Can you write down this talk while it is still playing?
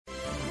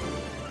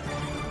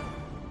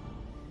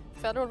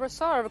Federal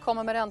Reserve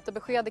kommer med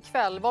räntebesked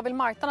ikväll. Vad vill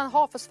marknaden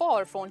ha för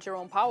svar från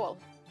Jerome Powell?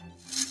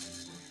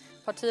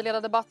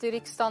 Partiledardebatt i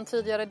riksdagen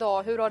tidigare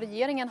idag. Hur har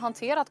regeringen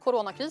hanterat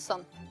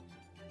coronakrisen?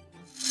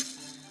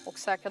 Och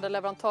säkrade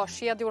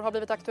leverantörskedjor har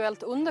blivit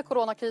aktuellt under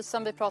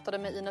coronakrisen. Vi pratade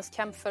med Ines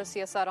Kempfer,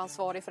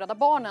 CSR-ansvarig för Rädda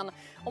Barnen,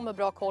 om hur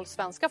bra koll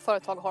svenska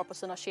företag har på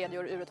sina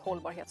kedjor ur ett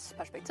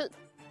hållbarhetsperspektiv.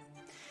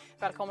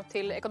 Välkommen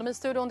till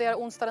Ekonomistudion. Det är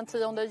onsdag den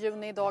 10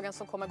 juni, dagen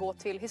som kommer gå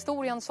till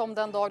historien som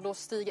den dag då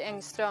Stig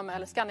Engström,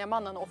 eller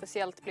Skandiamannen,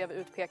 officiellt blev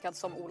utpekad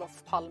som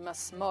Olof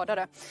Palmes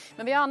mördare.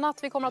 Men vi har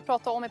annat vi kommer att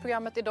prata om i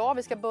programmet idag.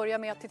 Vi ska börja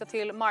med att titta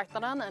till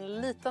marknaden.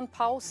 En liten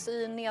paus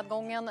i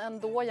nedgången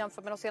ändå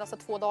jämfört med de senaste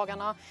 2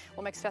 dagarna.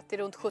 OMX30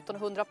 runt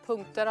 1700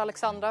 punkter.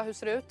 Alexandra, hur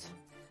ser det ut?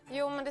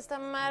 Jo, men det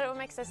stämmer.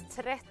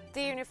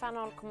 OMXS30 ungefär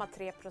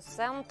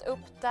 0,3%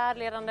 upp där.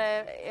 Ledande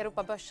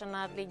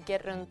Europabörserna ligger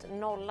runt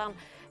nollan.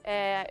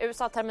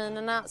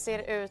 USA-terminerna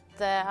ser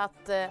ut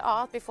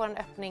att vi får en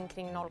öppning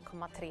kring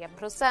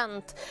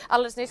 0,3%.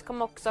 Alldeles nyss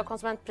kom också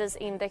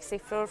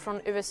konsumentprisindexsiffror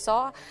från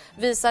USA.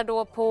 Visar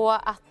då på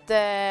att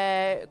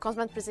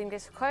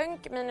konsumentprisindex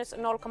sjönk minus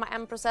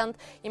 0,1%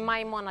 i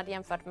maj månad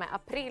jämfört med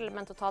april,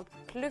 men totalt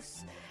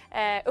plus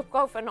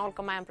uppgång för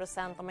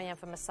 0,1% om man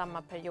jämför med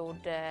samma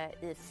period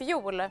i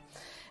fjol.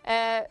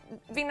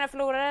 Vinnare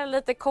förlorare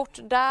lite kort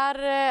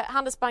där.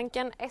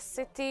 Handelsbanken,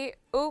 Essity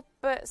upp.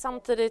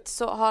 Samtidigt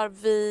så har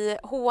vi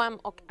H&M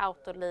och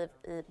Autoliv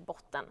i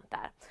botten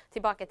där.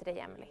 Tillbaka till dig,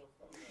 Emily.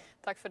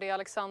 Tack för det,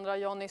 Alexandra.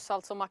 Jag nyss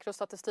alltså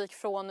makrostatistik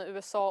från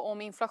USA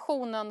om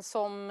inflationen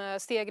som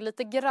steg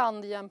lite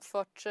grann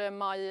jämfört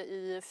maj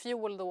i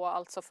fjol då,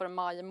 alltså för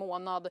maj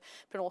månad.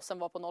 Prognosen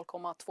var på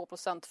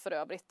 0,2% för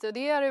övrigt.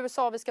 Det är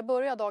USA vi ska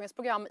börja dagens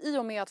program i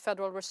och med att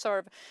Federal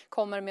Reserve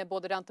kommer med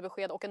både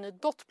räntebesked och en ny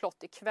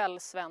dotplot ikväll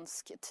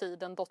svensk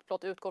tid. En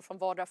dotplot utgår från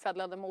vardera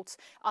Fed-ledamots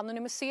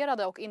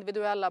anonymiserade och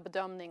individuella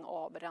bedömning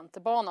av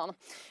räntebanan.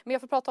 Men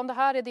jag får prata om det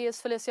här är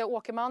dels Felicia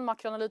Åkerman,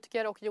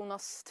 makroanalytiker, och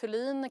Jonas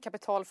Thulin,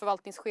 kapitalförvaltningschef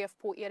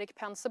på Erik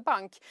Penser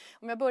Bank.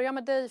 Om jag börjar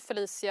med dig,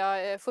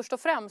 Felicia, först och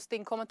främst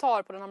din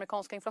kommentar på den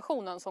amerikanska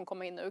inflationen som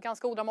kommer in nu.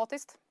 Ganska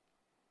odramatiskt.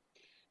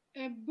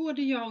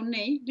 Både ja och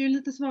nej. Det är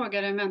lite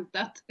svagare än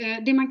väntat.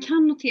 Det man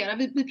kan notera,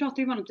 vi pratar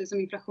ju vanligtvis om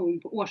inflation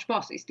på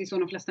årsbasis. Det är så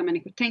de flesta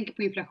människor tänker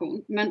på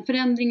inflation. Men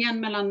förändringen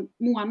mellan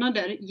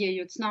månader ger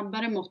ju ett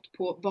snabbare mått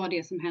på vad det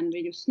är som händer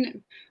just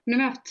nu. Nu har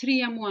vi haft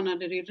 3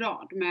 månader i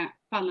rad med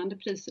fallande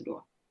priser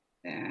då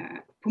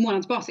på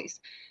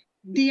månadsbasis.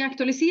 Det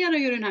aktualiserar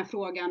ju den här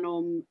frågan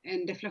om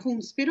en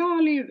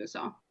deflationsspiral i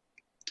USA.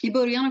 I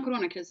början av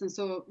coronakrisen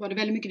så var det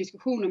väldigt mycket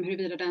diskussion om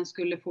huruvida den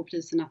skulle få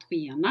priserna att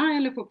skena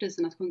eller få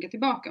priserna att sjunka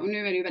tillbaka. Och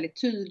nu är det ju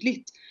väldigt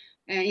tydligt,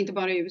 inte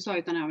bara i USA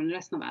utan även i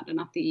resten av världen,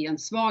 att det är en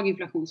svag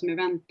inflation som är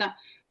vänta.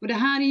 Och det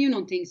här är ju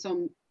någonting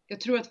som jag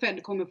tror att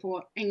Fed kommer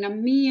få ägna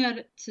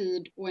mer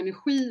tid och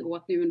energi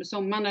åt nu under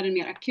sommaren när den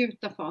mer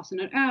akuta fasen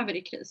är över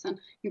i krisen.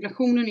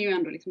 Inflationen är ju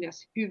ändå liksom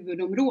deras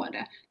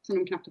huvudområde som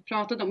de knappt har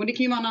pratat om. Och det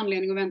kan ju vara en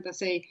anledning att vänta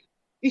sig,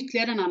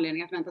 ytterligare en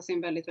anledning att vänta sig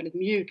en väldigt, väldigt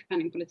mjuk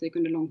penningpolitik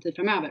under lång tid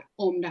framöver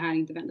om det här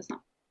inte vänder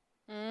snabbt.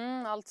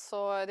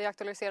 Alltså det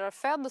aktualiserar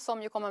Fed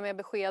som ju kommer med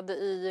besked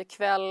i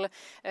kväll.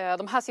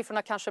 De här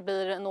siffrorna kanske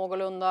blir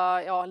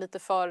någorlunda lite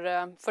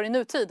för i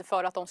nutid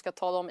för att de ska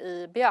ta dem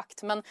i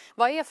beakt. Men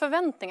vad är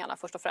förväntningarna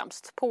först och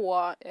främst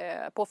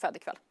på Fed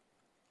ikväll?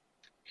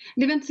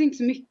 Det väntas inte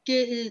så mycket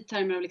i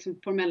termer av liksom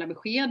formella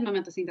besked. Man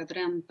väntar sig inte att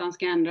räntan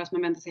ska ändras.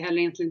 Man väntar sig heller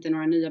egentligen inte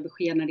några nya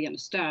besked när det gäller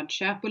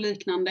stödköp och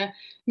liknande.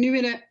 Nu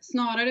är det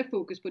snarare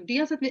fokus på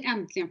dels att vi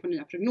äntligen får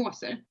nya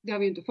prognoser. Det har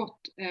vi ju inte fått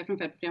från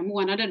Fed på flera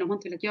månader. De har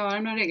inte velat göra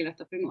några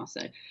regelrätta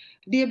prognoser.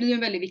 Det blir en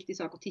väldigt viktig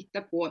sak att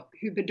titta på.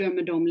 Hur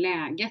bedömer de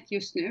läget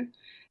just nu?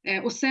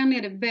 Och sen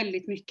är det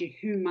väldigt mycket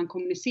hur man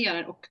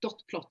kommunicerar och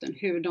dotplotten.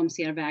 Hur de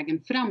ser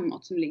vägen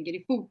framåt som ligger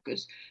i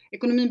fokus.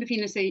 Ekonomin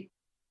befinner sig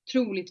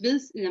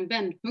troligtvis i en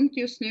vändpunkt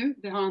just nu.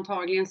 Vi har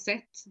antagligen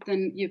sett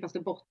den djupaste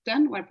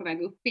botten och är på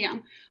väg upp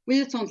igen. Och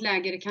i ett sådant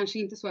läge är det kanske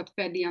inte så att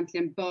Fed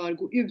egentligen bör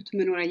gå ut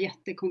med några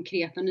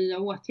jättekonkreta nya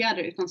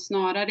åtgärder utan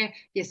snarare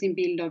ge sin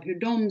bild av hur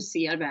de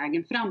ser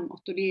vägen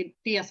framåt. Och det är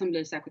det som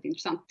blir särskilt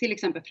intressant. Till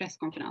exempel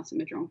presskonferensen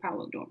med Jerome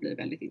Powell då blir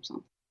väldigt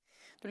intressant.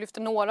 Du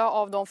lyfter några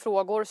av de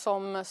frågor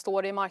som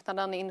står i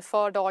marknaden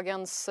inför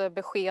dagens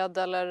besked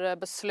eller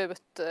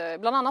beslut.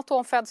 Bland annat då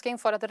om Fed ska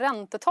införa ett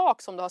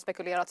räntetak som det har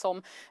spekulerats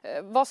om.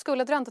 Vad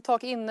skulle ett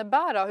räntetak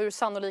innebära? Hur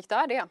sannolikt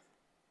är det?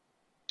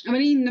 Ja,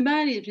 men det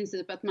innebär i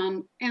princip att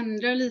man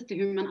ändrar lite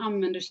hur man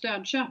använder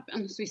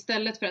stödköpen. Så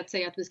istället för att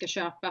säga att vi ska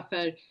köpa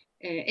för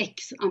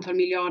x antal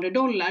miljarder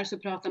dollar så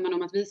pratar man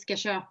om att vi ska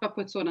köpa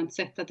på ett sådant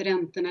sätt att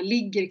räntorna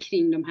ligger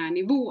kring de här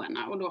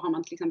nivåerna. Och då har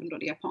man till exempel då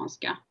den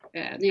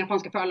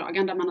japanska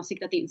förlagan där man har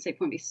siktat in sig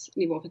på en viss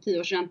nivå för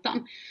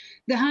 10-årsräntan.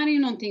 Det här är ju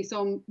någonting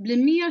som blir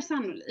mer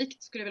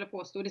sannolikt skulle jag vilja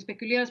påstå. Det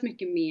spekuleras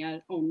mycket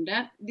mer om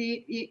det.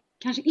 Det är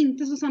kanske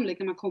inte så sannolikt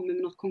när man kommer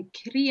med något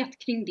konkret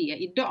kring det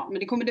idag. Men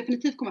det kommer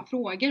definitivt komma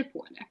frågor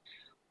på det.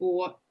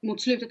 Och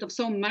mot slutet av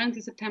sommaren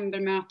till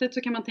septembermötet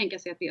så kan man tänka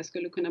sig att det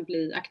skulle kunna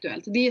bli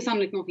aktuellt. Det är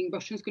sannolikt någonting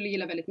börsen skulle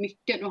gilla väldigt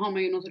mycket. Då har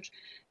man ju någon sorts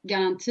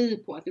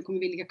garanti på att nu kommer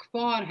vi ligga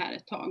kvar här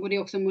ett tag. Och det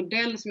är också en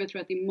modell som jag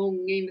tror att det är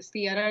många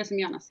investerare som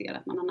gärna ser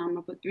att man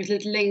anammar på ett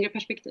lite längre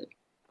perspektiv.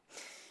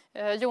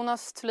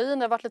 Jonas Thulin,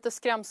 det har varit lite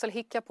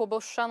skrämselhicka på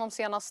börsen de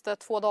senaste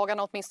 2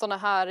 dagarna, åtminstone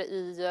här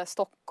i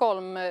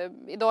Stockholm.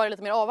 Idag är det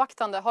lite mer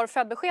avvaktande. Har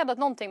Fed beskedat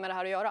någonting med det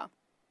här att göra?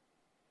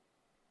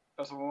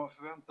 Alltså vad man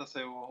förväntar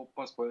sig och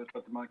hoppas på är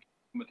att man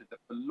kommer lite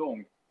för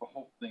långt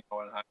förhoppning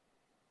av den här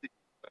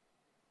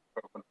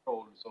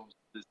kontroll som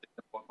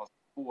visar på att man ska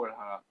få den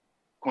här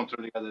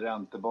kontrollerade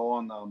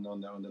räntebanan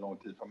under lång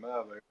tid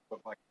framöver.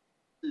 Att man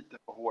lite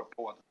för hårt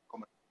på att det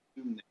kommer i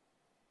juni.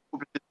 Och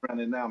precis som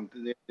ni nämnt,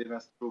 det är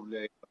mest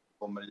troliga att det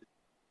kommer i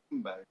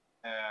december.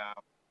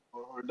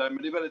 Men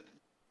det är väldigt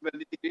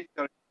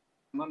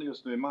spännande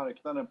just nu i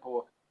marknaden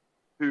på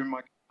hur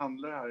man kan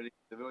handla det här.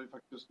 Vi har ju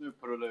faktiskt just nu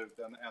på att rulla ut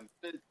en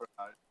trade på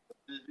det här.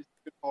 Vi ska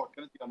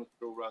tillbaka lite grann och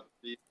tror att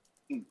vi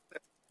inte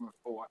kommer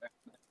få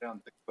en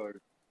räntekurv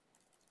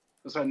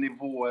så här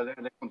nivå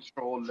eller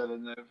kontroll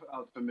eller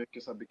allt för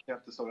mycket så här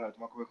bekräftelse av det här. Att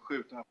man kommer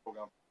skjuta den här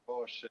frågan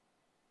för sig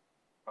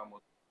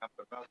framåt.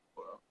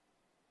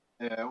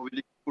 Och vi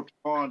ligger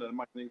fortfarande,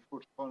 marknaden är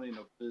fortfarande inne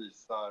och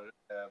visar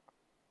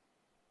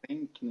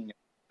sänkningar.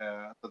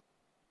 Så att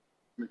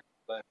mycket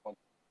därifrån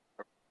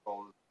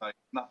kontroll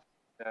snabbt.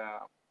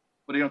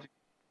 Och det är någonting.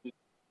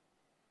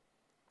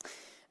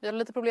 Vi har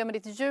lite problem med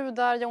ditt ljud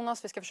där,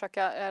 Jonas. Vi ska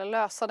försöka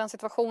lösa den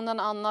situationen.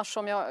 Annars,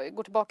 om jag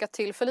går tillbaka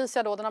till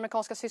Felicia då, den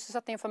amerikanska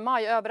sysselsättningen för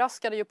maj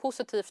överraskade ju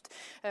positivt.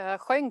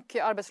 Sjönk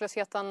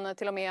arbetslösheten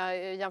till och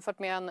med jämfört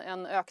med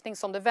en ökning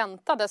som det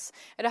väntades.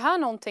 Är det här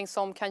någonting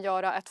som kan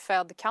göra att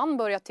Fed kan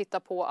börja titta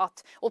på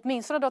att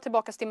åtminstone dra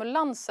tillbaka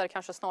stimulanser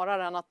kanske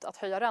snarare än att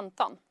höja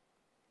räntan?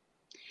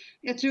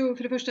 Jag tror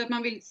för det första att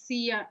man vill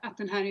se att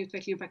den här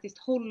utvecklingen faktiskt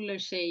håller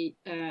sig.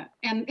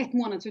 Ett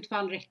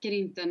månadsutfall räcker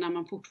inte när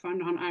man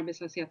fortfarande har en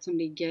arbetslöshet som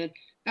ligger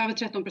över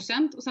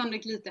 13% och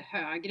sannolikt lite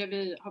högre.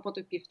 Vi har fått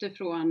uppgifter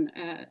från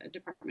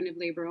Department of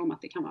Labor om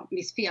att det kan vara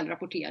viss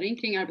felrapportering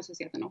kring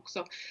arbetslösheten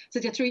också. Så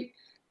att jag tror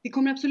det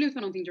kommer absolut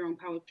vara någonting Jerome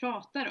Powell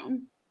pratar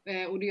om.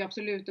 Och det är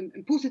absolut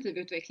en positiv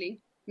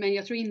utveckling. Men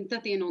jag tror inte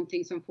att det är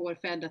någonting som får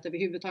Fed att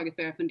överhuvudtaget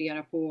börja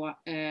fundera på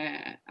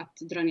att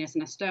dra ner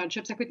sina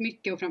stödköp särskilt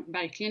mycket och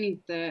verkligen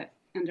inte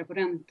ändra på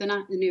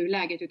räntorna i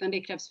nuläget. Utan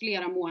det krävs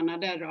flera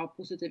månader av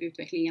positiv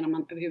utveckling innan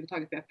man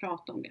överhuvudtaget börjar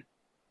prata om det.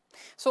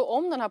 Så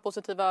om den här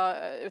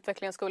positiva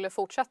utvecklingen skulle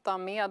fortsätta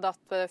med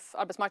att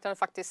arbetsmarknaden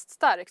faktiskt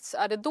stärks,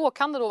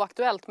 kan det då vara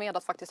aktuellt med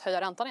att faktiskt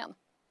höja räntan igen?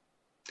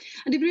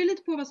 Det beror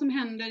lite på vad som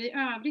händer i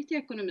övrigt i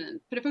ekonomin.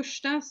 För det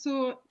första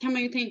så kan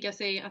man ju tänka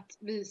sig att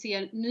vi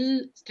ser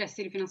ny stress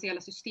i det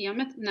finansiella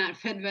systemet när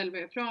Fed väl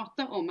börjar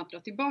prata om att dra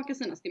tillbaka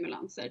sina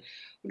stimulanser.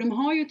 Och de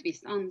har ju ett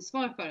visst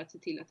ansvar för att se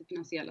till att det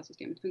finansiella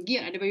systemet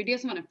fungerar. Det var ju det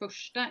som var den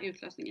första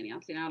utlösningen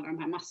egentligen i alla de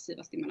här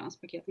massiva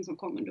stimulanspaketen som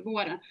kom under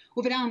våren.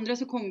 Och för det andra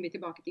så kommer vi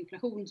tillbaka till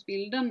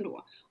inflationsbilden då.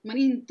 Om man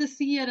inte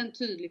ser en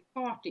tydlig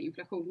fart i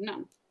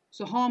inflationen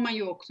så har man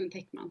ju också en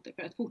täckmantel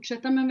för att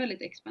fortsätta med en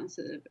väldigt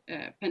expansiv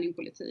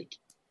penningpolitik.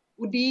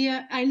 Och det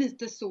är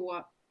lite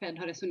så Fed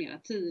har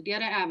resonerat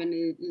tidigare, även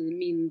i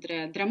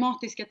mindre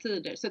dramatiska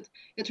tider. Så att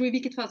jag tror i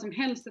vilket fall som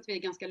helst att vi är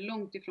ganska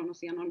långt ifrån att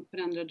se någon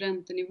förändrad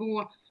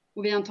räntenivå.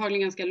 Och vi är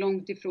antagligen ganska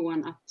långt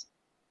ifrån att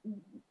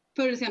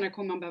förr eller senare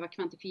kommer man behöva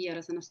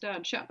kvantifiera sina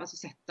stödköp. Alltså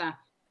sätta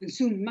en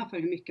summa för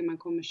hur mycket man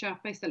kommer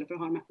köpa istället för att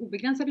ha de här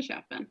obegränsade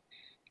köpen.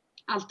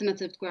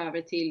 Alternativt gå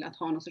över till att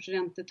ha någon sorts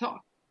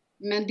räntetak.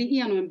 Men det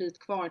är nog en bit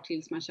kvar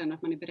tills man känner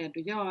att man är beredd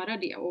att göra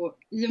det. Och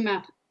i och med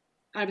att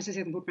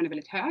arbetslösheten fortfarande är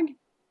väldigt hög,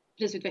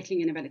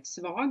 prisutvecklingen är väldigt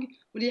svag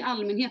och det i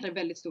allmänhet är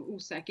väldigt stor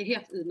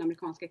osäkerhet i den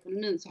amerikanska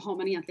ekonomin, så har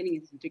man egentligen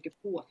inget som trycker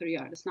på för att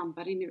göra det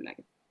snabbare i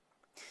nuläget.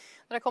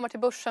 När det kommer till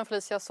börsen,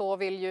 Felicia, så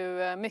vill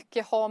ju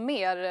mycket ha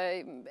mer.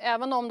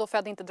 Även om då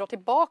Fed inte drar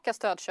tillbaka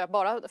stödköp,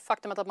 bara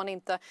faktumet att man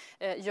inte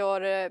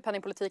gör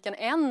penningpolitiken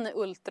än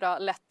ultra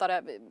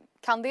lättare.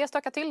 Kan det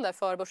stöka till det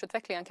för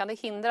börsutvecklingen? Kan det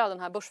hindra den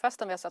här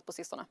börsfesten vi har sett på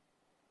sistone?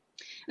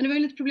 Det var ju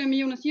lite problem med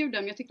Jonas ljud där,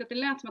 men jag tyckte att det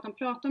lät som att han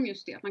pratade om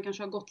just det. Att man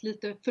kanske har gått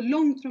lite för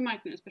långt från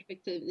marknadens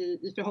perspektiv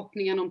i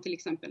förhoppningen om till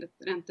exempel ett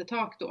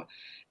räntetak då.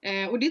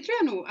 Och det tror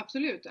jag nog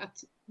absolut att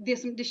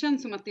det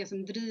känns som att det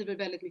som driver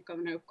väldigt mycket av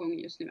den här uppgången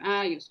just nu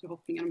är just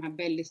förhoppningen om de här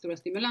väldigt stora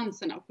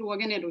stimulanserna. Och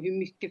frågan är då hur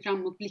mycket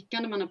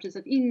framåtblickande man har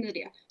prisat in i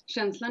det.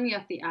 Känslan är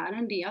att det är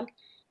en del.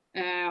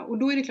 Och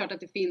då är det klart att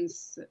det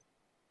finns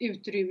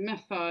utrymme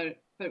för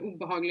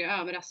obehagliga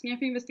överraskningar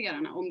för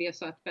investerarna om det är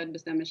så att Fed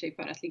bestämmer sig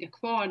för att ligga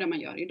kvar där man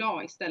gör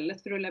idag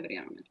istället för att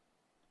leverera med.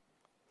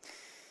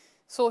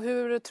 Så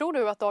hur tror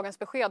du att dagens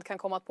besked kan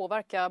komma att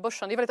påverka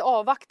börsen? Det är väldigt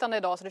avvaktande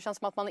idag, så det känns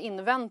som att man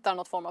inväntar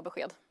något form av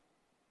besked.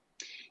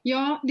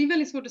 Ja, det är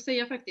väldigt svårt att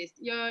säga faktiskt.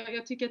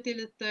 Jag tycker att det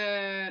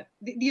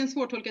är en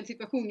svårtolkad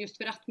situation just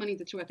för att man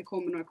inte tror att det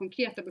kommer några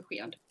konkreta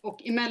besked.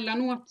 Och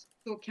emellanåt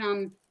så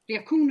kan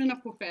reaktionerna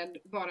på Fed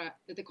vara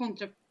lite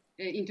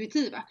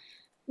kontraintuitiva.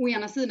 å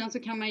ena sidan så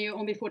kan man ju,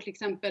 om vi får till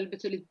exempel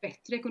betydligt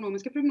bättre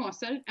ekonomiska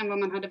prognoser än vad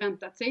man hade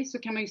väntat sig, så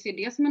kan man ju se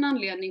det som en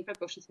anledning för att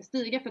börsen ska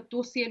stiga. För att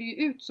då ser det ju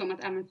ut som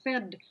att även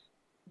Fed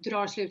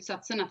drar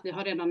slutsatsen att vi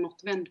har redan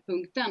nått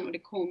vändpunkten och det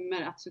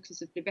kommer att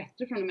successivt bli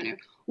bättre från och med nu.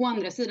 Å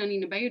andra sidan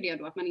innebär ju det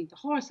då att man inte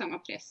har samma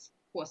press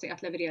på sig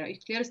att leverera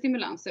ytterligare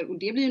stimulanser, och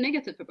det blir ju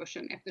negativt för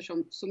börsen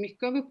eftersom så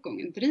mycket av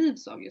uppgången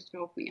drivs av just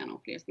förhoppningarna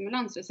om fler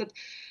stimulanser. Så att,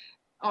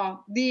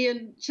 ja,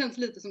 det känns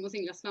lite som att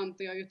singla slant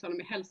och jag uttalar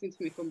mig helst inte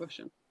så mycket om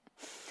börsen.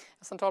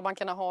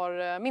 Centralbankerna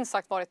har minst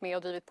sagt varit med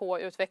och drivit på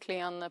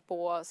utvecklingen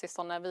på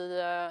sistone.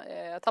 Vi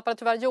tappade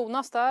tyvärr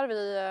Jonas där.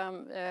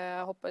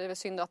 Det är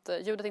synd att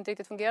ljudet inte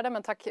riktigt fungerade,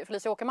 men tack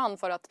Felicia Åkerman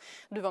för att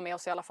du var med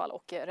oss i alla fall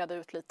och redde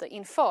ut lite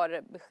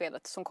inför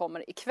beskedet som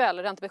kommer ikväll.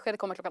 Räntebeskedet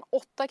kommer klockan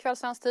 8 ikväll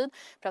svensk tid.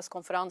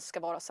 Presskonferens ska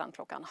vara sen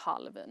klockan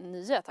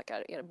 8:30.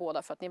 Tackar er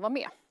båda för att ni var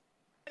med.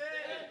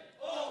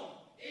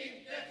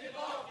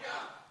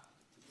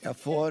 Jag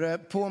får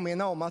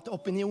påminna om att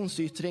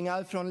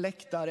opinionsyttringar från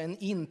läktaren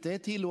inte är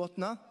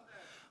tillåtna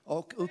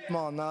och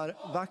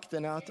uppmanar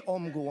vakterna att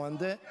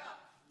omgående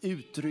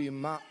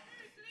utrymma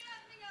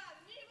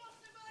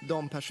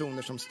de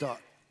personer som stör.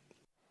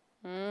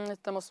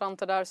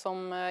 Demonstranter där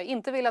som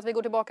inte vill att vi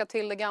går tillbaka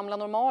till det gamla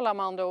normala,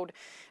 med andra ord,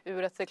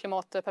 ur ett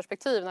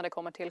klimatperspektiv när det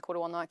kommer till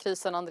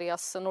coronakrisen.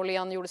 Andreas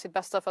Norlén gjorde sitt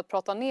bästa för att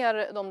prata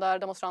ner de där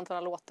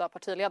demonstranterna, låta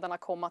partiledarna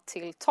komma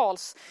till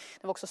tals.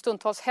 Det var också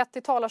stundtals hett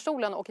i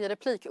talarstolen och i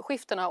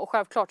replikskiftena, och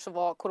självklart så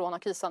var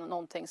coronakrisen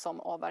någonting som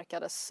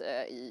avverkades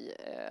i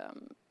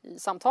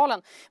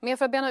samtalen. Men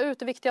för att bena ut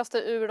det viktigaste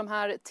ur de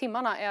här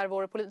timmarna är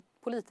vår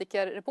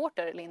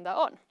politikerreporter Linda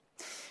Örn.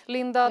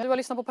 Linda, du har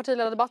lyssnat på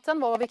partiledardebatten.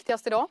 Vad var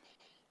viktigast idag?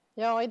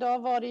 Ja, idag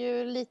var det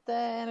ju lite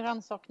en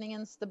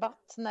rannsakningens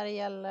debatt när det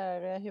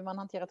gäller hur man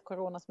hanterat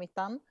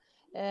coronasmittan.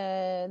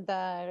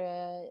 Där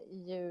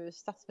ju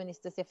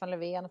statsminister Stefan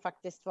Löfven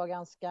faktiskt var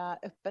ganska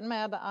öppen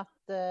med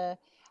att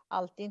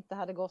allt inte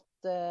hade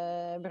gått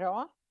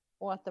bra.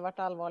 Och att det varit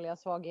allvarliga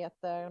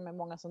svagheter med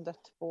många som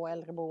dött på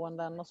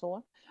äldreboenden och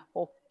så.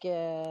 Och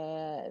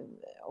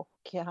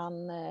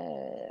han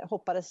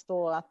hoppades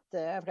då att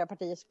övriga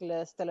partier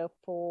skulle ställa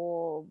upp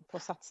på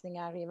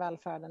satsningar i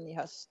välfärden i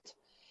höst.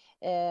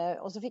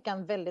 Och så fick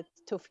han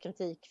väldigt tuff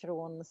kritik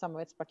från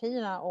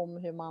samarbetspartierna om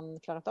hur man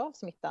klarat av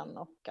smittan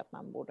och att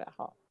man borde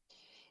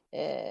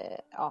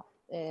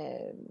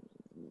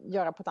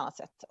göra på ett annat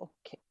sätt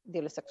och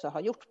delvis också ha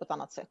gjort på ett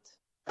annat sätt.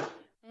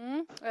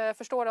 Jag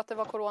förstår att det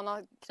var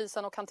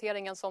coronakrisen och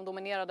hanteringen som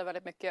dominerade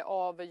väldigt mycket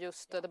av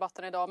just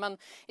debatten idag. Men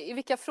i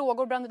vilka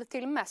frågor brände det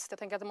till mest? Jag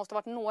tänker att det måste ha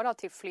varit några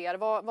till fler.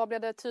 Vad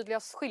blev det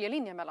tydligast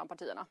skiljelinjer mellan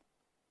partierna?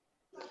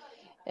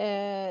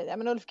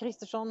 Men Ulf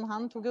Kristersson,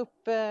 han tog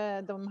upp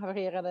de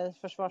havererade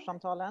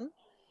försvarssamtalen.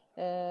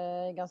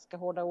 Ganska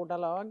hårda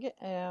ordalag.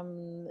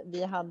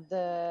 Vi hade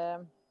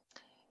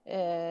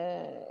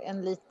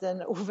en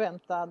liten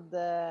oväntad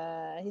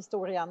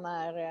historia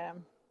när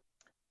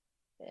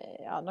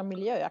några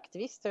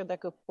miljöaktivister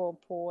dök upp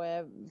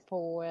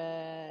på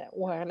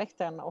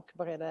åhörarläktaren och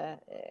började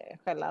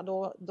skälla.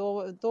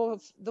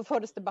 Då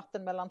fördes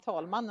debatten mellan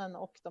talmannen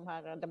och de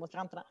här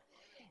demonstranterna.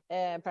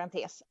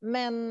 Parentes.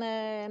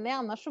 Men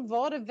annars så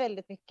var det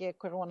väldigt mycket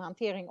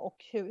coronahantering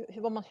och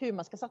hur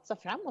man ska satsa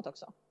framåt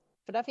också.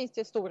 För där finns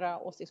det stora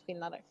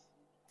åsiktsskillnader.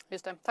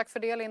 Just det. Tack för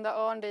det, Linda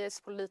Örn,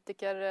 DIs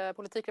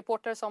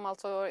politikreporter som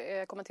alltså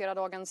kommenterar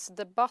dagens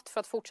debatt. För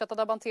att fortsätta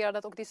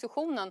debatterandet och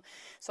diskussionen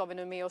så har vi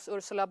nu med oss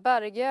Ursula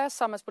Berge,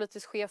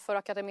 samhällspolitisk chef för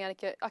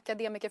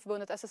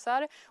Akademikerförbundet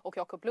SSR, och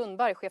Jakob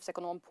Lundberg,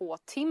 chefsekonom på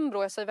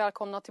Timbro. Jag säger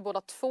välkomna till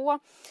båda två.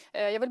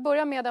 Jag vill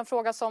börja med den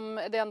fråga som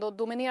det ändå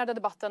dominerade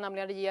debatten,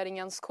 nämligen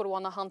regeringens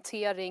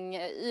coronahantering.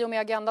 I och med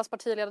Agendas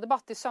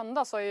partiledardebatt i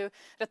söndags har ju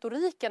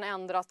retoriken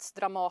ändrats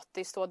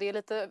dramatiskt och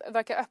det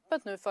verkar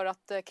öppet nu för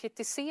att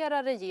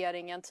kritisera regeringen.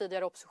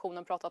 Tidigare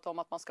oppositionen pratat om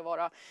att man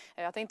ska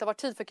att det inte var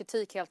tid för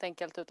kritik helt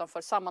enkelt utan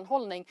för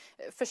sammanhållning.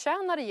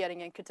 Förtjänar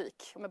regeringen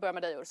kritik? Om jag börjar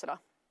med dig, Ursula.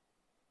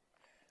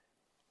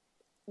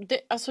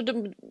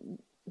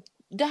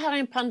 Det här är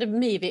en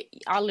pandemi vi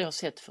aldrig har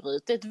sett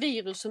förut. Det är ett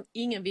virus som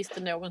ingen visste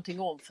någonting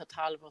om för ett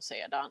halvår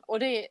sedan. Och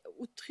det är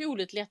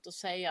otroligt lätt att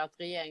säga att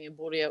regeringen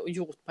borde ha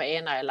gjort på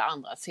ena eller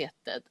andra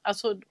sättet.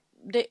 Alltså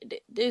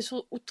det är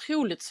så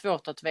otroligt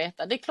svårt att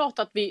veta. Det är klart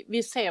att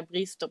vi ser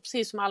brister,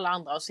 precis som alla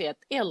andra har sett,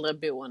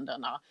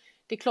 äldreboendena.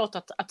 Det är klart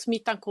att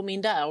smittan kom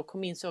in där och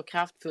kom in så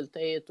kraftfullt.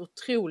 Det är ett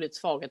otroligt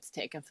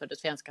svaghetstecken för det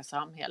svenska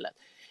samhället.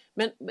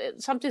 Men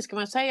samtidigt ska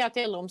man säga att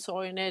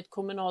äldreomsorgen är ett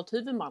kommunalt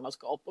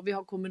huvudmannaskap och vi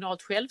har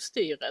kommunalt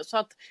självstyre. Så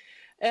att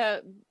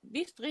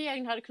visst,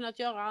 regeringen hade kunnat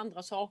göra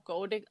andra saker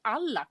och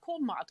alla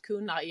kommer att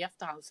kunna i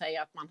efterhand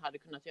säga att man hade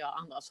kunnat göra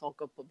andra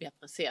saker på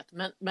bättre sätt.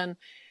 Men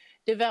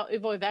det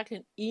var ju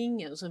verkligen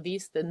ingen som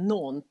visste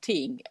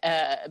någonting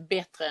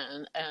bättre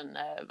än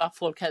vad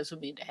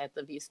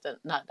Folkhälsomyndigheten visste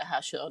när det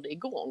här körde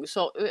igång.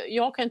 Så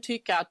jag kan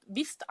tycka att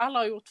visst, alla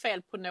har gjort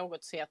fel på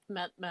något sätt,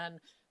 men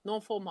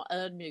någon form av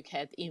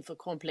ödmjukhet inför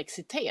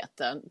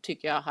komplexiteten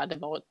tycker jag hade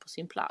varit på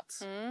sin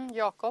plats.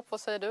 Jakob,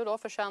 vad säger du då?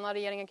 Förtjänar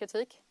regeringen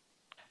kritik?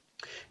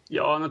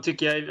 Ja, nu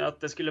tycker jag att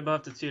det skulle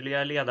behövt ett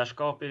tydligare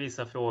ledarskap i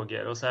vissa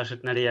frågor och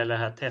särskilt när det gäller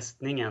här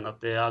testningen,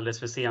 att det är alldeles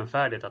för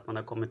senfärdigt att man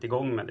har kommit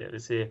igång med det. Vi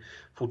ser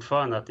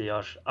fortfarande att det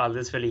görs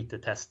alldeles för lite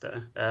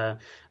tester.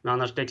 Men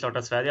annars det är klart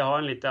att Sverige har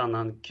en lite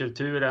annan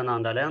kultur än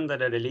andra länder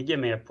där det ligger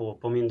mer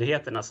på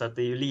myndigheterna, så att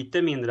det är ju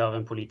lite mindre av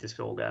en politisk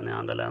fråga än i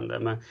andra länder.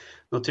 Men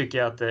då tycker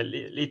jag att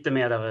lite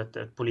mer av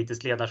ett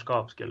politiskt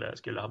ledarskap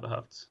skulle ha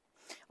behövts.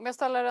 Om jag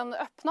ställer den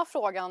öppna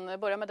frågan,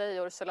 börjar med dig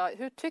Ursula.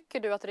 Hur tycker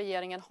du att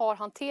regeringen har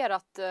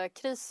hanterat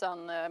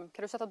krisen?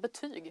 Kan du sätta ett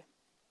betyg?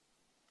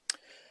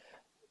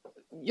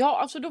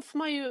 Ja, alltså då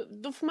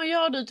får man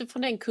göra det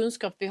utifrån den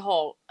kunskap vi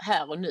har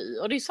här och nu.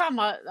 Och det är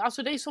samma,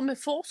 alltså det är som med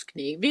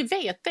forskning. Vi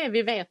vet det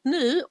vi vet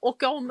nu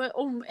och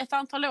om ett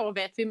antal år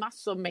vet vi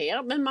massor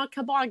mer. Men man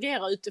kan bara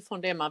agera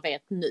utifrån det man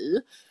vet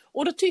nu.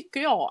 Och då tycker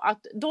jag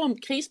att de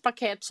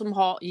krispaket som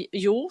har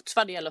gjorts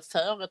vad det gäller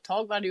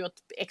företag, vad det gjort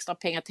extra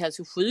pengar till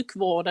hälso- och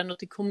sjukvården och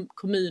till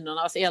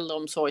kommunernas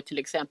äldreomsorg till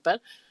exempel,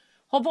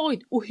 har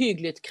varit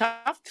ohyggligt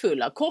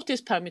kraftfulla.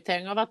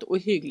 Korttidspermittering har varit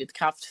ohyggligt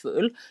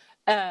kraftfull.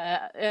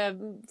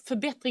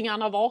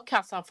 Förbättringarna av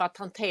a-kassan för att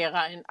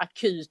hantera en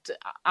akut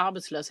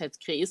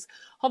arbetslöshetskris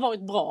har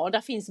varit bra.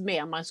 Där finns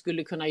mer man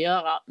skulle kunna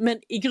göra. Men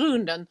i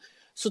grunden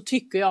så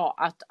tycker jag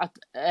att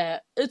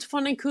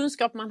utifrån den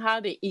kunskap man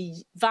hade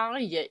i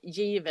varje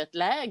givet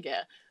läge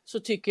så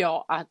tycker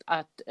jag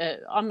att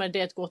men det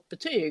är ett gott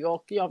betyg.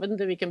 Och jag vet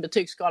inte vilken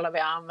betygsskala vi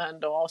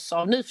använder oss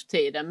av nu för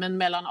tiden, men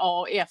mellan A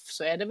och F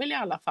så är det väl i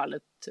alla fall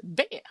ett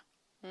B.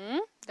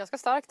 Ganska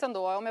starkt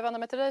ändå. Om jag vänder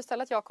mig till dig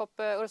istället, Jakob.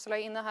 Ursula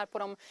är inne här på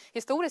de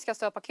historiska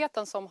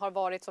stödpaketen som har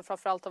varit, som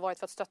framförallt har varit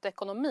för att stötta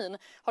ekonomin.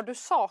 Har du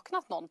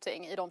saknat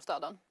någonting i de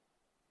stöden?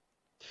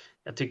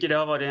 Jag tycker det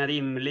har varit en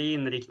rimlig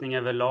inriktning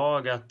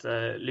överlag att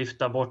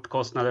lyfta bort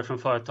kostnader från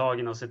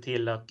företagen och se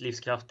till att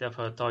livskraftiga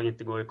företag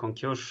inte går i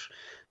konkurs.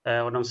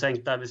 Och de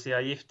sänkta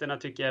arbetsgivaravgifterna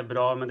tycker jag är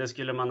bra, men det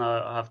skulle man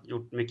ha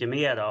gjort mycket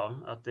mer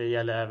av. Att det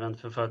gäller även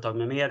för företag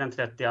med mer än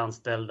 30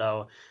 anställda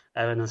och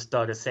även en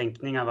större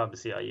sänkning av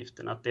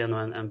arbetsgivaravgifterna. Att det är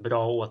nog en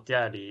bra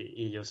åtgärd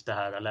i just det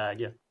här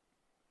läget.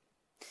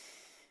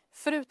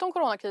 Förutom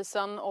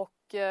coronakrisen och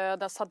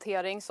dess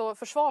hantering så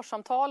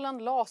försvarssamtalen,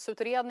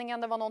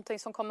 LAS-utredningen, det var någonting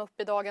som kom upp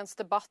i dagens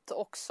debatt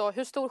också.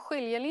 Hur stor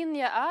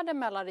skiljelinje är det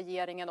mellan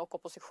regeringen och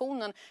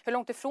oppositionen? Hur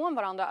långt ifrån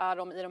varandra är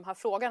de i de här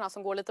frågorna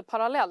som går lite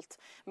parallellt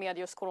med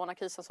just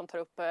coronakrisen som tar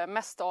upp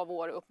mest av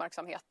vår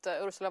uppmärksamhet?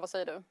 Ursula, vad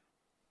säger du?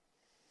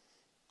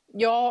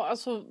 Ja,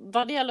 alltså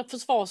vad det gäller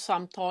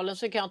försvarssamtalen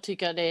så kan jag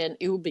tycka det är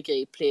en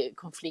obegriplig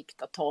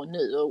konflikt att ta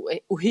nu och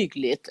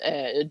ohyggligt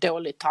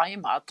dåligt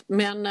tajmat.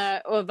 Men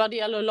vad det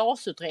gäller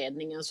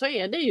LAS-utredningen så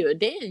är det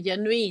är en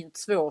genuint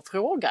svår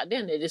fråga.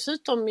 Den är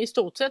dessutom i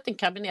stort sett en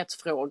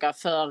kabinettsfråga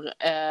för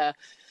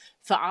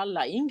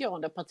alla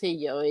ingående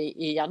partier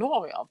i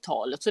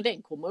januariavtalet. Så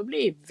den kommer att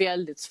bli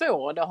väldigt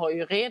svår. Det har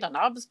ju redan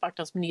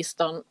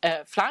arbetsmarknadsministern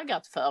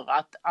flaggat för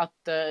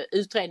att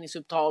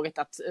utredningsuppdraget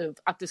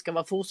att det ska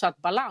vara fortsatt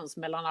balans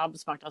mellan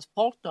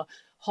arbetsmarknadsparter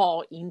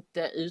har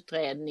inte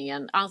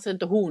utredningen, anser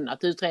inte hon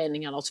att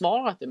utredningen har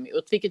svarat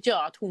emot, vilket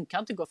gör att hon kan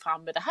inte gå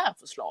fram med det här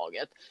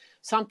förslaget.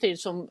 Samtidigt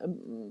som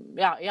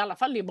i alla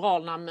fall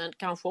Liberalerna men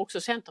kanske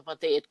också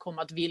Centerpartiet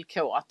kommer att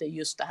villkora att det är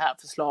just det här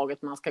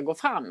förslaget man ska gå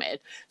fram med.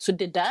 Så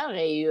det där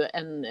är ju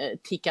en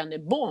tickande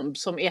bomb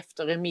som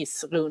efter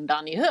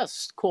remissrundan i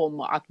höst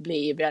kommer att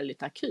bli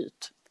väldigt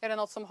akut. Är det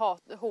något som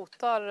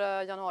hotar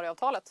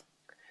januariavtalet?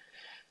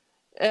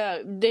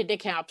 Det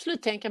kan jag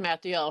absolut tänka mig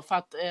att det gör för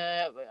att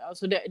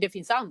alltså det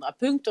finns andra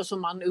punkter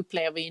som man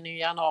upplever in i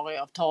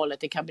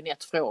januariavtalet i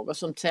kabinettsfrågor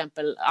som till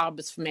exempel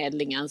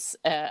Arbetsförmedlingens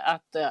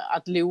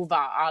att lova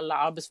alla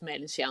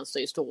arbetsförmedlingstjänster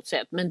i stort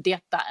sett. Men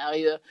detta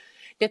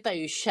är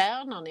ju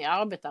kärnan i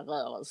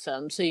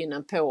arbetarrörelsen,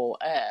 synen på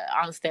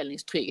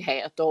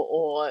anställningstrygghet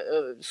och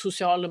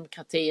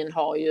socialdemokratin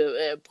har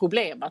ju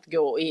problem att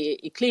gå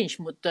i clinch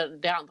mot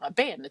det andra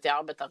benet i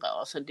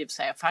arbetarrörelsen, det vill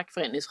säga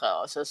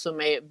fackföreningsrörelsen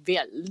som är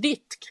väldigt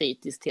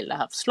kritisk till det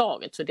här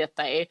förslaget. Så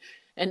detta är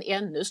en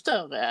ännu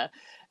större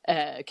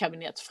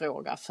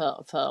kabinettsfråga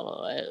för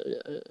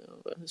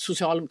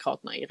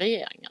Socialdemokraterna i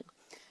regeringen.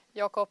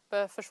 Jakob,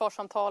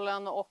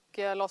 försvarssamtalen och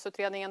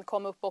LAS-utredningen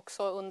kom upp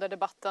också under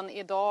debatten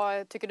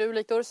idag. Tycker du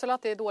likt Ursula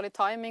att det är dålig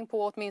timing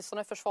på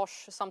åtminstone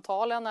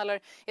försvarssamtalen eller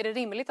är det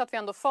rimligt att vi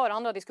ändå för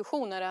andra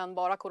diskussioner än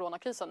bara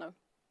coronakrisen nu?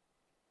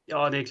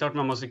 Ja, det är klart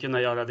man måste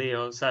kunna göra det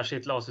och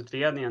särskilt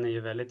LAS-utredningen är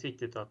ju väldigt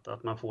viktigt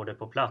att man får det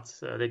på plats.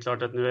 Det är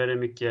klart att nu är det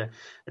mycket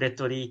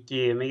retorik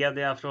i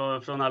media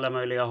från alla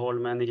möjliga håll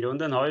men i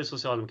grunden har ju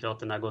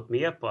Socialdemokraterna gått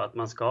med på att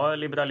man ska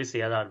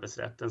liberalisera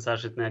arbetsrätten,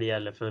 särskilt när det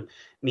gäller för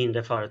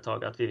mindre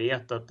företag. Att vi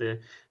vet att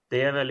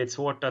det är väldigt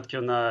svårt att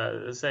kunna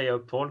säga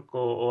upp folk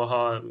och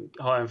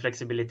ha en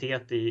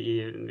flexibilitet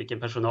i vilken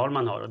personal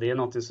man har. Och det är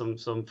något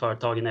som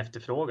företagen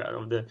efterfrågar.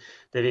 Och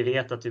det vi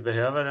vet att vi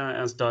behöver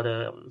en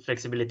större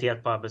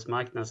flexibilitet på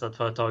arbetsmarknaden så att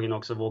företagen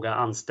också vågar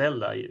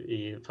anställa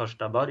i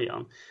första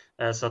början.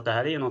 Så att det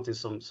här är ju något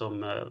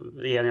som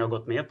regeringen har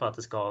gått med på att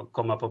det ska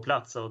komma på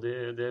plats och det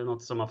är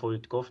något som man får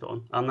utgå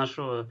från. Annars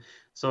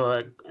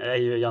så är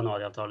ju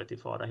januariavtalet i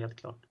fara helt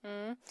klart.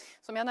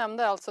 Som jag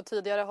nämnde, alltså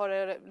tidigare har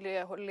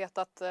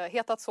det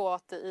hetat så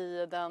att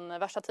i den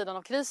värsta tiden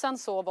av krisen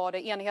så var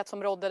det enighet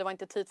som rådde, det var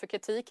inte tid för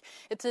kritik.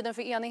 Är tiden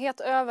för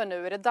enighet över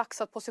nu? Är det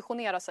dags att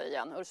positionera sig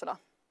igen, Ursula?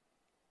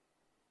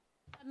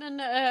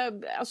 Men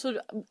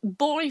alltså,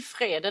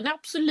 borgfreden är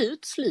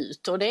absolut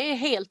slut och det är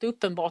helt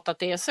uppenbart att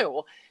det är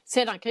så.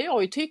 Sedan kan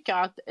jag ju tycka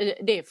att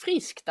det är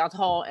friskt att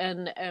ha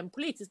en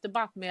politisk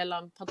debatt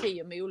mellan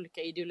partier med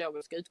olika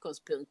ideologiska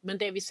utgångspunkter. Men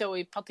det vi såg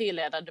i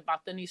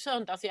partiledardebatten i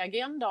söndags i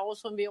Agenda och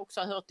som vi också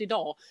har hört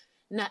idag,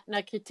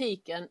 när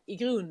kritiken i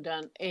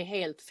grunden är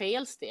helt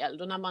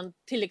felställd och när man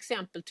till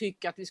exempel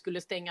tycker att vi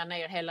skulle stänga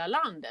ner hela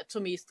landet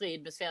som är i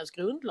strid med svensk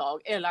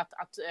grundlag eller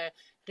att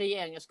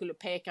regeringen skulle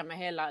peka med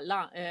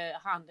hela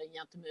handen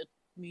gentemot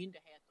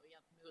myndigheter och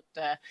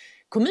gentemot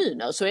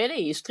kommuner, så är det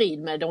i strid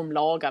med de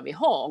lagar vi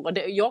har. Och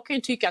jag kan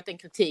ju tycka att den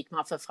kritik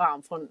man för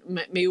fram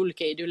med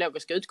olika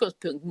ideologiska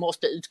utgångspunkter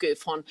måste utgå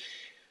ifrån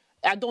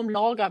de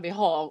lagar vi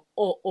har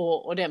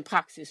och den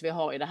praxis vi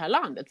har i det här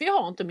landet. Vi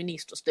har inte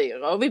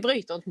ministerstyre och vi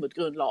bryter inte mot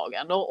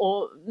grundlagen.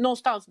 Och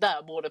någonstans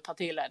där borde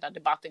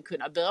partiledardebatten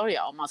kunna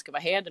börja om man ska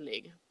vara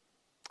hederlig.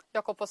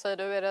 Jakob, vad säger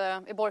du?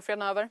 Är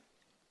borgfreden över?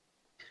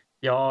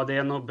 Ja, det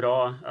är nog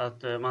bra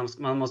att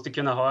man måste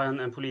kunna ha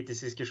en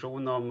politisk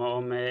diskussion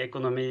om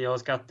ekonomi och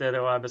skatter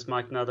och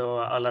arbetsmarknad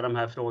och alla de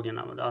här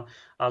frågorna.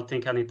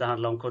 Allting kan inte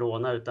handla om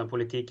corona utan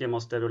politiken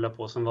måste rulla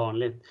på som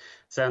vanligt.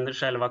 Sen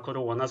själva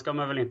corona ska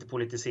man väl inte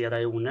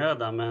politisera i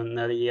onödan, men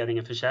när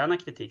regeringen förtjänar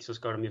kritik så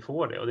ska de ju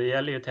få det. Och det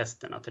gäller ju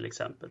testerna till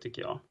exempel,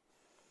 tycker jag.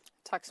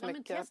 Tack så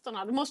mycket. Men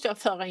testerna, då måste jag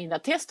föra in det.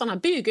 Testerna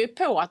bygger ju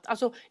på att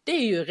det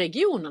är ju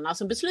regionerna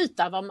som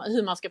beslutar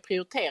hur man ska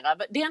prioritera.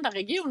 Det enda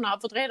regionerna har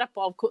fått reda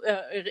på av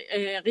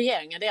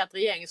regeringen, det är att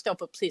regeringen står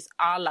för precis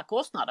alla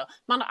kostnader.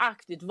 Man har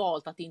aktivt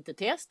valt att inte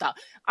testa.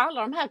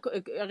 Alla de här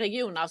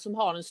regionerna som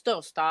har den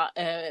största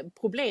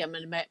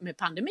problemen med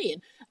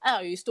pandemin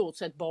är ju i stort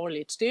sett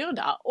borgerligt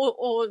styrda.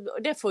 Och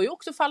det får ju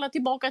också falla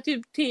tillbaka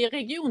till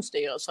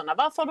regionstyrelserna.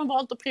 Varför har de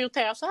valt att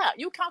prioritera så här?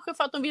 Jo, kanske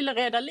för att de ville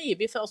rädda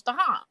liv i första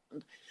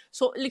hand.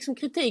 Så liksom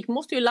kritik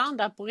måste ju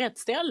landa på rätt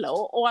ställe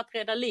och att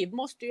rädda liv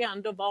måste ju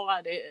ändå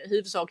vara det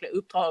huvudsakliga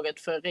uppdraget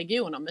för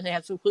regioner med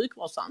hälso- och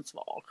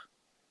sjukvårdsansvar.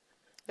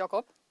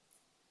 Jakob?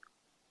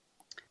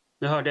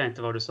 Nu hörde jag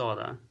inte vad du sa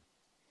där.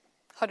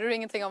 Hörde du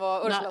ingenting av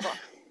vad Ursula sa?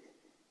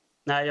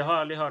 Nej, jag har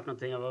aldrig hört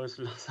någonting av vad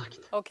Ursula har sagt.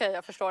 Okej,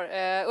 jag förstår.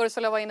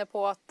 Ursula var inne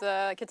på att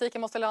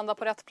kritiken måste landa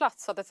på rätt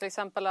plats. Att det till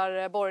exempel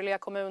är borgerliga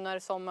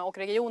kommuner och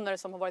regioner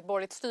som har varit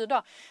borgerligt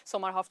styrda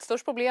som har haft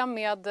störst problem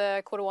med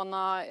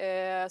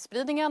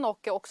coronaspridningen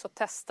och också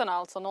testerna.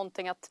 Alltså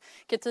någonting att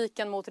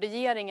kritiken mot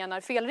regeringen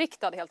är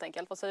felriktad helt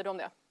enkelt. Vad säger du om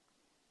det?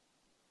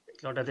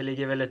 Klart att det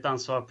ligger väl ett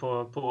ansvar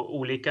på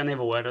olika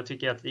nivåer. Då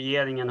tycker jag att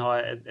regeringen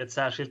har ett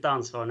särskilt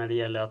ansvar när det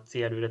gäller att se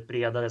ur ett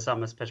bredare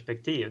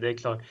samhällsperspektiv. Det är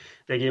klart,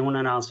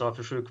 regionerna har ansvar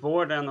för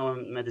sjukvården och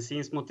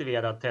medicinskt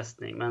motiverad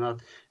testning. Men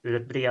att ur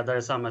ett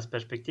bredare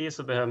samhällsperspektiv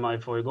så behöver man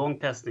ju få igång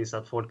testning så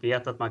att folk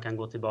vet att man kan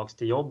gå tillbaka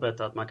till jobbet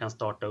och att man kan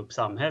starta upp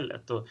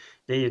samhället. Och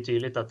det är ju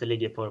tydligt att det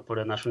ligger på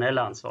det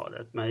nationella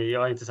ansvaret. Men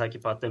jag är inte säker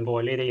på att en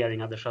borgerlig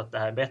regering hade skött det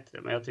här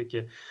bättre. Men jag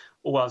tycker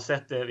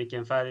oavsett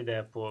vilken färg det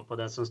är på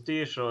den som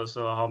styr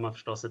så har man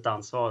förstås ett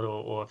ansvar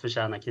och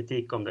förtjänar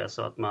kritik om det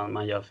så att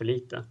man gör för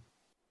lite.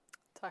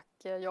 Tack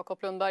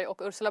Jakob Lundberg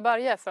och Ursula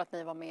Berge för att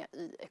ni var med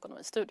i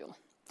Ekonomistudion.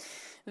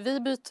 Vi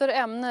byter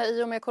ämne.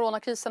 I och med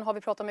coronakrisen har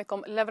vi pratat mycket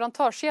om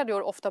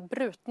leverantörskedjor, ofta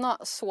brutna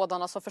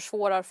sådana som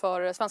försvårar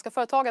för svenska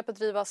företag att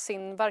bedriva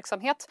sin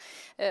verksamhet.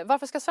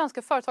 Varför ska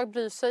svenska företag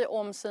bry sig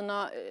om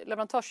sina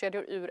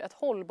leverantörskedjor ur ett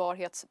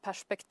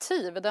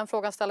hållbarhetsperspektiv? Den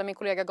frågan ställer min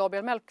kollega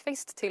Gabriel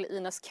Mellqvist till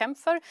Ines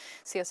Kempfer,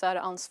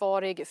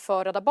 CSR-ansvarig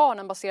för Rädda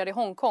Barnen baserad i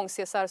Hongkong.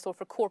 CSR står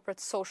för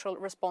Corporate Social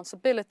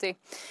Responsibility.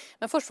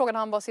 Men först frågade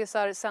han vad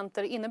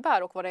CSR-center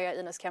innebär och vad det är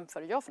Ines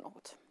Kempfer gör för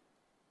något.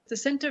 The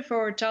Center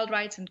for Child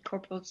Rights and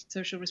Corporate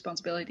Social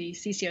Responsibility,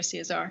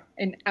 CCR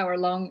in our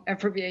long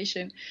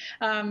abbreviation,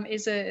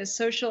 is a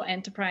social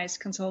enterprise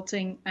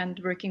consulting and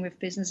working with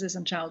businesses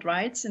on child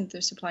rights and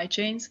their supply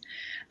chains.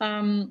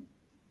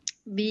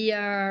 We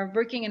are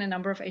working in a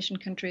number of Asian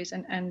countries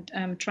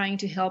and trying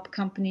to help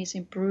companies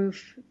improve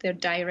their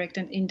direct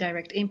and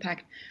indirect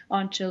impact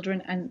on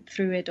children and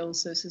through it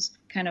also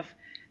kind of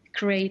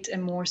create a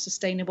more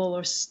sustainable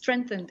or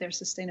strengthen their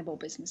sustainable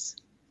business.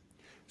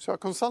 So a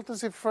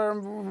consultancy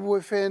firm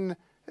within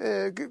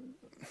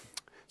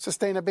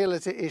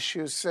sustainability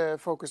issues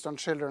focused on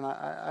children,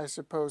 I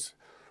suppose.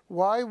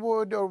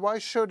 Why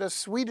should a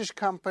Swedish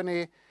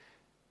company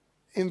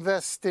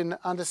invest in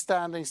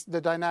understanding the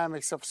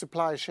dynamics of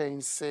supply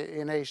chains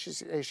in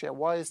Asia?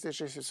 Why is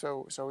this issue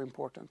so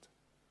important?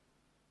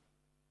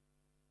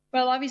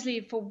 Well,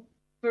 obviously,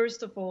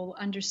 first of all,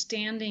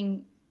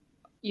 understanding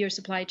your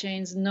supply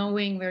chains,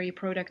 knowing where your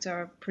products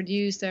are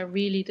produced are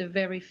really the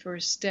very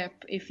first step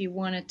if you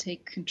want to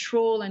take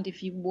control and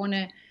if you want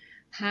to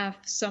have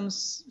some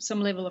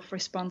level of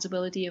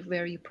responsibility of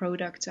where your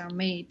products are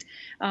made.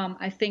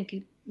 I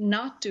think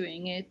not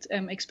doing it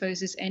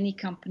exposes any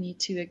company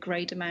to a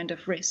great amount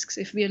of risks.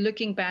 If we are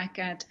looking back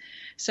at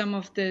some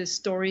of the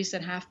stories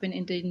that have been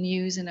in the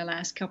news in the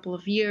last couple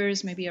of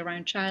years, maybe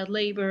around child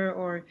labor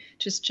or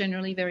just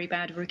generally very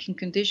bad working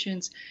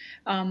conditions,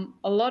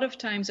 a lot of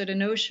times the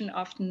notion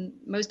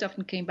most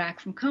often came back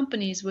from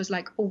companies was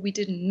like, oh, we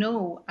didn't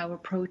know our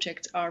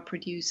projects are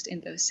produced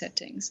in those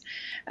settings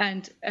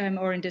and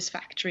or in this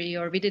factory,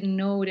 or we didn't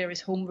know there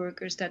is home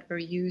workers that were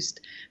used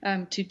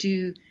to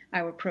do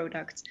our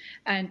products.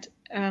 And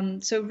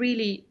so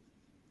really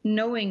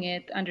knowing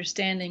it,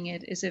 understanding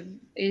it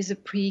is a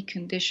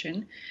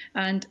precondition,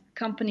 and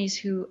companies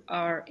who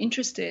are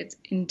interested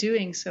in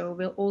doing so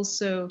will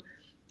also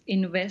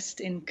invest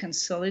in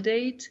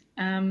consolidate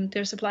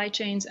their supply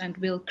chains and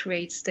will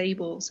create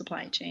stable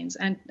supply chains,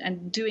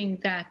 and doing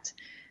that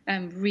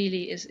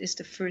really is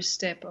the first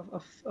step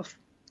of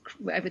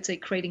I would say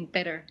creating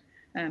better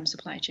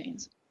supply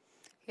chains.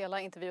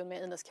 Hela intervjun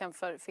med Ines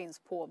Kempfer finns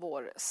på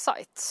vår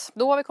sajt.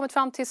 Då har vi kommit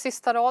fram till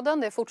sista raden.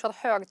 Det är fortsatt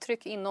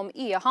högtryck inom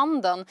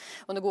e-handeln.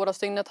 Under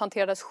gårdagsdygnet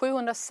hanterades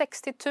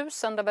 760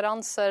 000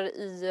 leveranser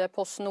i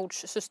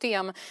Postnords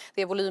system.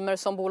 Det är volymer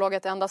som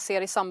bolaget endast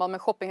ser i samband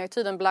med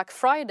shoppinghögtiden Black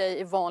Friday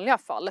i vanliga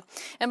fall.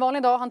 En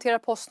vanlig dag hanterar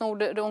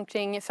Postnord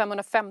omkring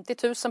 550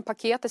 000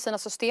 paket i sina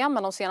system,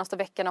 men de senaste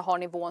veckorna har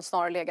nivån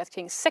snarare legat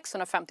kring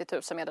 650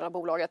 000, meddelar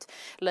bolaget.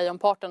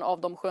 Lejonparten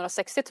av de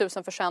 760 000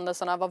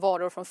 försändelserna var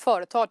varor från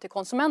företag till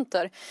konsumenter.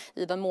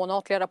 I den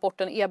månatliga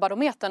rapporten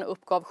E-barometern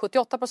uppgav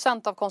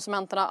 78% av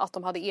konsumenterna att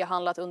de hade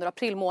e-handlat under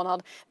april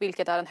månad,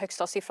 vilket är den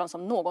högsta siffran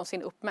som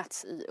någonsin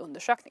uppmätts i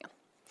undersökningen.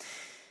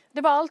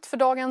 Det var allt för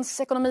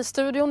dagens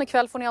Ekonomistudion.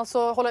 Ikväll får ni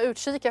alltså hålla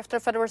utkik efter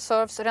Federal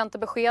Reserves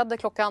räntebesked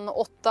klockan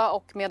 8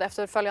 och med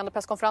efterföljande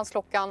presskonferens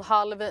klockan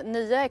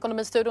 8:30.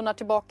 Ekonomistudion är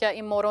tillbaka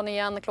imorgon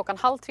igen klockan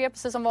 2:30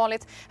 precis som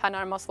vanligt. Här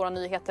närmast våra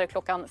nyheter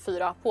klockan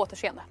 4. På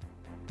återseende.